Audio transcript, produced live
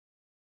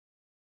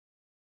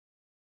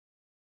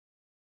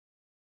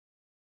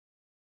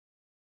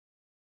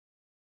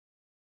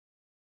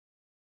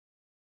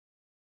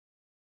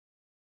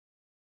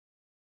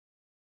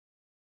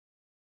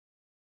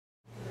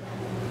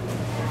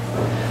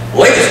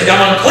and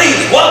gentlemen, please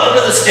welcome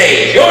to the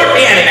stage your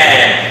piano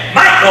man,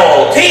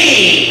 Michael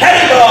T.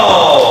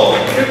 Pettibone.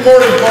 Good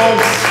morning,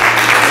 folks.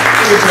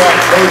 Good job,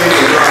 Cody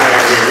and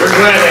Brian here. We're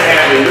glad to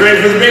have you. You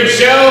ready for the big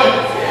show?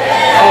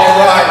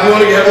 All right. You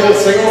want to have a little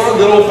sing-along,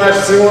 good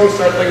old-fashioned sing-along,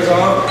 start things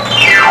off?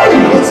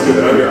 Let's do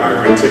that. I'm your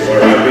ivory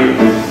tickler. I'd be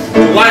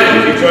delighted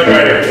if you join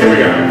right here. Here we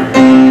go.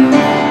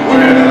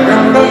 When I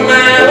come from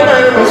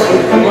Alabama,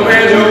 with my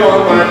banjo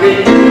on my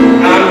knee,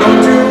 I'm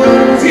going to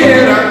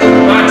Louisiana,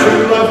 my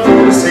true love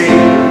for the sea.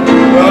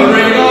 Well, it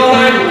rained all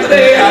night the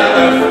day I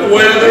left. The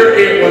weather,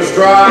 it was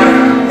dry,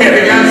 and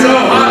it got so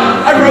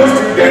hot I rose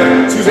to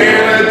death.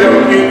 Susanna,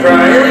 don't you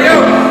cry. Here we go.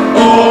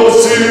 Oh,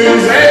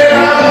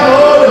 Susanna,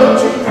 oh, don't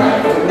you cry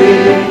for me,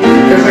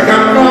 'cause I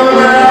come from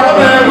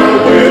Alabama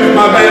with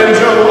my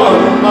banjo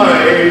on my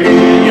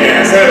knee.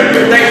 Yes, that is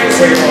good. Thanks for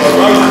singing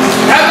along, folks.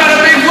 How about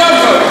a big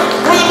welcome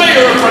for the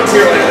mayor of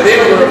Frontierland, the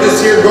owner of this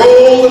here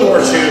golden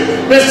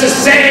horseshoe, Mr.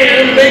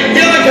 Sam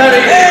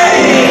McGillicuddy.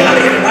 Hey,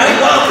 howdy everybody,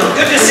 welcome.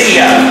 Good to see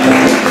ya.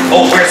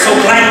 Oh, we're so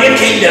glad you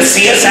came to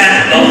see us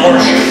at the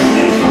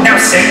horseshoe. Now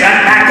sit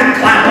right back and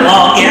clap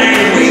along. Yeah,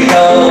 here we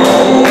go.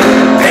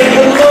 Take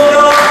a load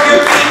off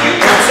your feet, you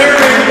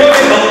concerned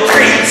boat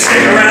treat.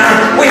 Stick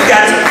around, we've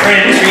got some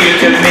friends for you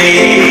to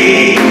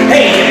meet.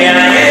 Hey, yeah,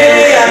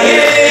 yeah,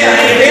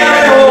 yeah,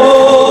 yeah,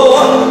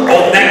 oh.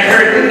 Open that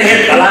curtain,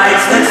 hit the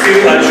lights, let's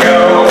do a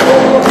show.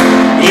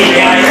 Yeah,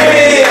 yeah,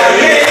 yeah,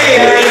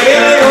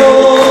 yeah,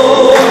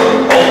 oh.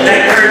 Open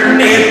that curtain,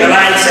 hit the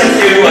lights, let's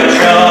do a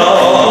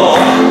show.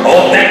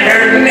 Open that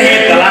curtain,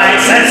 hit the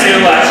lights, let's do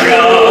a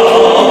show.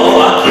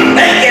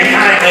 Thank you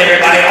kindly,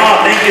 everybody.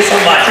 Oh, thank you so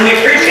much. We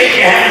appreciate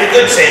you having the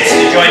good sense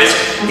to join us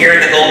here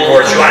in the Gold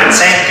Horseshoe. I'm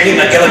Sam G.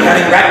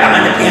 McGillicuddy, right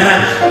behind the piano.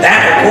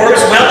 That, of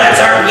course, well,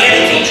 that's our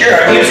piano teacher,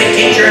 our music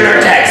teacher, and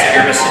our taxi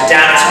service in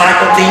town. It's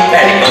Michael T.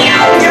 Pettibone.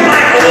 Give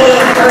Michael a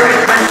little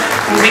encouragement.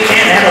 We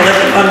can't have a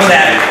little fun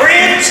without it.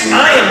 Friends,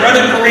 I am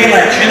running for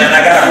re-election, and I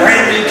got a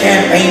brand new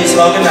campaign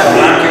slogan that'll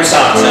knock your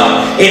socks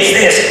off. It's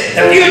this: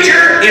 the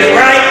future is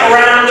right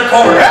around the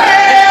corner.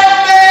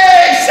 Help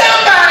me!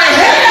 Somebody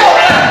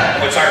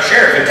help! What's our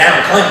sheriff in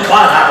town, Clint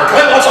Clodhopper?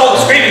 Clint, what's all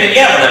the screaming and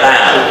yelling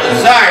about?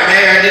 Sorry,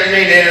 Mayor, I didn't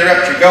mean to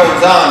interrupt your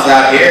goings-ons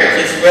out here.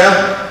 It's just,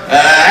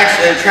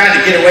 actually, I'm trying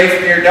to get away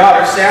from your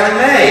daughter, Sally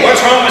Mae.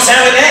 What's wrong with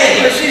Sally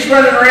Mae? Well, she's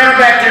running around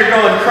back there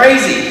going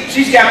crazy.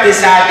 She's got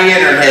this idea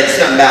in her head,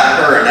 something about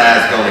her and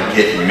I's going to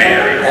get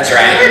married. That's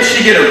right. Where did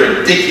she get a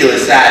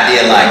ridiculous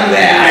idea like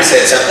that? I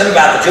said something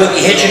about the two of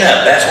you hitching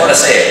up. That's what I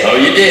said. Oh,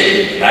 you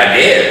did? I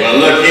did. Well,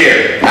 look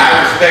here.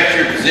 I respect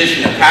your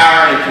position of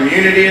power in the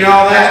community and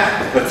all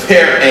that, but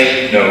there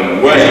ain't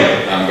no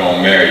way I'm going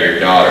to marry your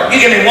daughter. You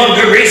give me one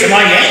good reason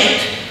why you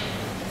ain't.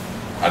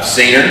 I've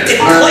seen her.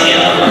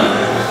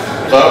 Clint.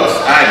 Folks,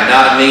 I am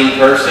not a mean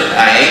person.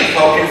 I ain't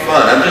poking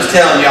fun. I'm just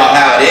telling y'all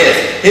how it is.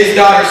 His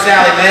daughter,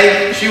 Sally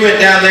Mae, she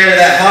went down there to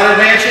that haunted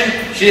mansion.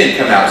 She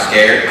didn't come out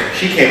scared.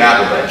 She came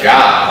out with a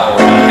job. All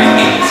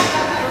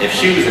right. If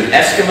she was an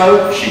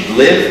Eskimo, she'd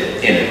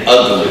live in an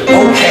igloo.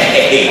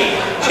 Okay.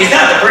 She's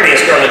not the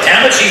prettiest girl in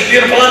town, but she's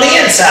beautiful on the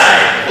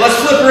inside. Let's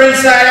flip her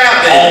inside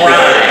out then. All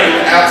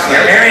right. Outside.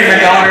 You're marrying my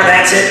daughter,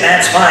 that's it, and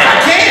that's fine.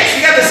 I can't.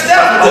 She got the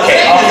stuff.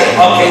 Okay,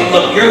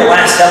 look, you're the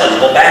last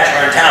eligible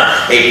bachelor in town.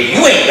 If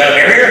you ain't gonna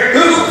marry her,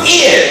 who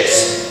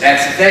is?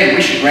 That's the thing.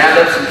 We should round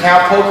up some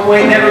cowpoke who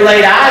ain't never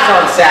laid eyes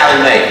on Sally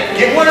Mae.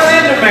 Get one of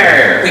them to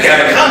marry her. We could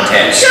have a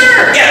contest.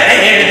 Sure. Yeah,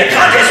 and the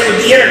contest would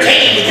be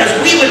entertaining because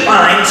we would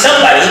find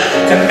somebody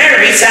to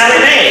marry Sally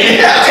Mae.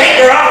 Yeah.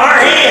 Take her off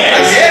our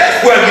hands.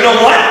 Yes. Well, you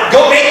know what?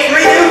 Go make